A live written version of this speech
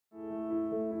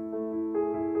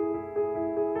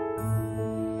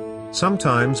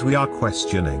Sometimes we are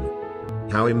questioning,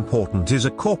 how important is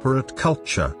a corporate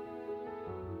culture?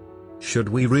 Should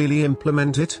we really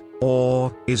implement it,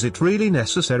 or is it really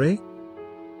necessary?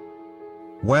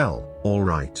 Well,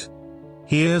 alright.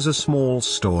 Here's a small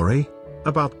story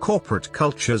about corporate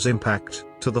culture's impact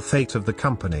to the fate of the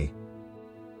company.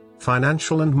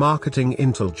 Financial and Marketing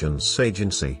Intelligence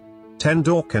Agency,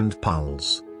 Tendork and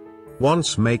Pulse,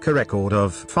 once make a record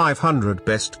of 500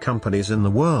 best companies in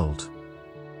the world.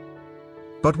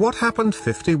 But what happened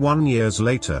 51 years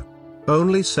later?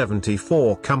 Only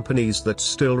 74 companies that's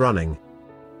still running.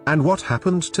 And what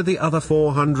happened to the other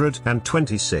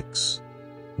 426?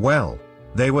 Well,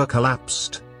 they were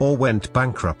collapsed, or went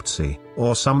bankruptcy,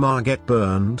 or some are get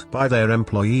burned by their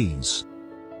employees.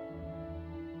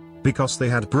 Because they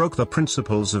had broke the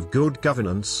principles of good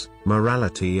governance,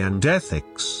 morality and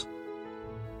ethics.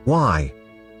 Why?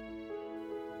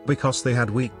 Because they had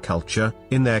weak culture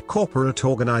in their corporate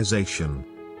organization.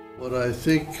 What I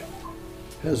think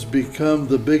has become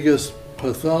the biggest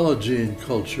pathology in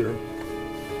culture,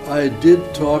 I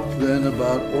did talk then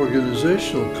about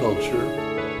organizational culture.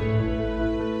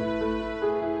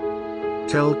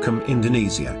 Telkom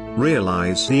Indonesia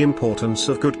realize the importance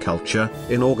of good culture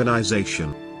in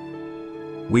organization.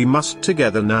 We must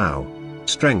together now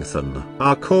strengthen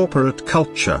our corporate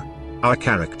culture, our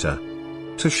character,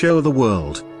 to show the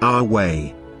world our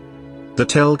way. The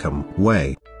Telkom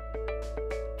Way.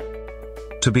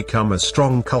 To become a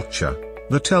strong culture,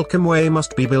 the Telkom Way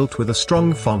must be built with a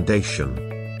strong foundation.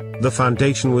 The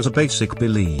foundation was a basic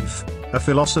belief, a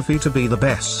philosophy to be the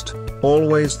best,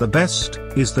 always the best,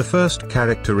 is the first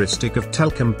characteristic of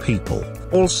Telkom people,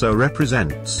 also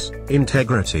represents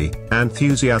integrity,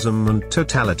 enthusiasm and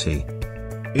totality.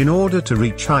 In order to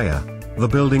reach higher, the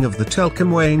building of the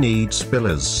Telkom Way needs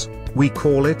pillars, we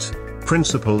call it,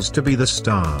 principles to be the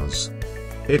stars.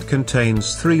 It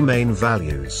contains three main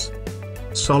values: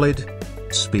 solid,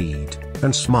 speed,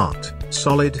 and smart.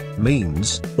 Solid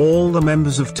means all the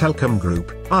members of Telkom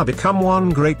Group are become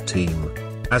one great team,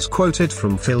 as quoted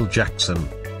from Phil Jackson.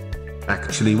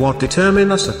 Actually, what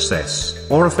determines a success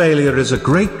or a failure is a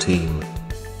great team.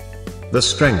 The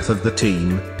strength of the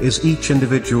team is each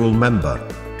individual member,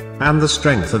 and the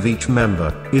strength of each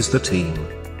member is the team.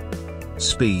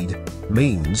 Speed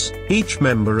means each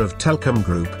member of Telkom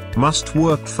Group must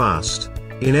work fast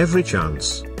in every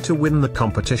chance to win the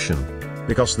competition,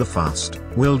 because the fast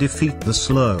will defeat the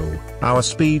slow. Our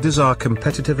speed is our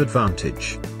competitive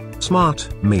advantage. Smart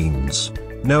means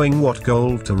knowing what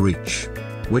goal to reach,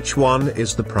 which one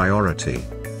is the priority,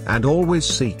 and always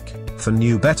seek for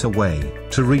new better way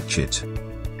to reach it.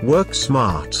 Work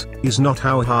smart is not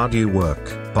how hard you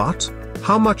work, but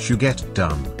how much you get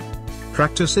done.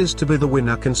 Practices to be the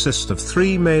winner consist of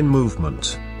three main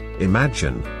movement: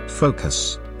 imagine,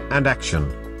 focus, and action.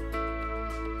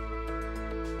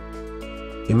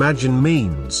 Imagine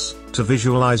means to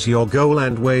visualize your goal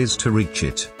and ways to reach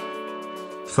it.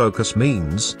 Focus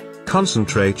means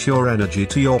concentrate your energy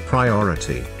to your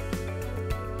priority.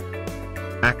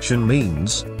 Action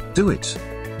means do it,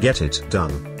 get it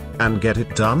done, and get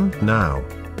it done now.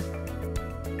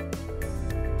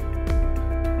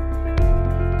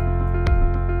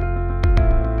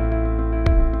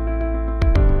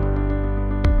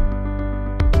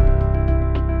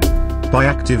 By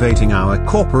activating our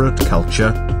corporate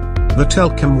culture, the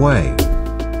Telkom Way.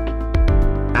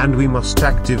 And we must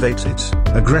activate it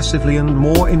aggressively and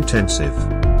more intensive.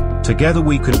 Together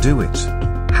we can do it,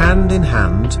 hand in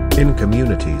hand, in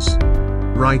communities.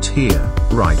 Right here,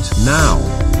 right now.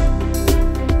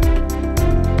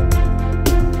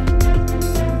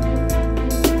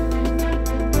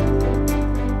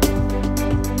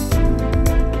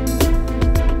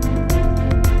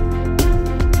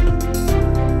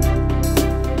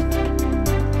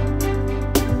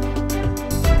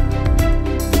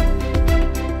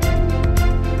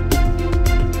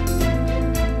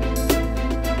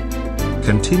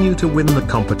 Continue to win the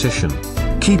competition.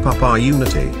 Keep up our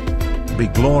unity. Be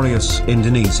glorious,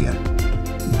 Indonesia.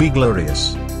 Be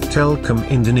glorious, Telkom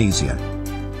Indonesia.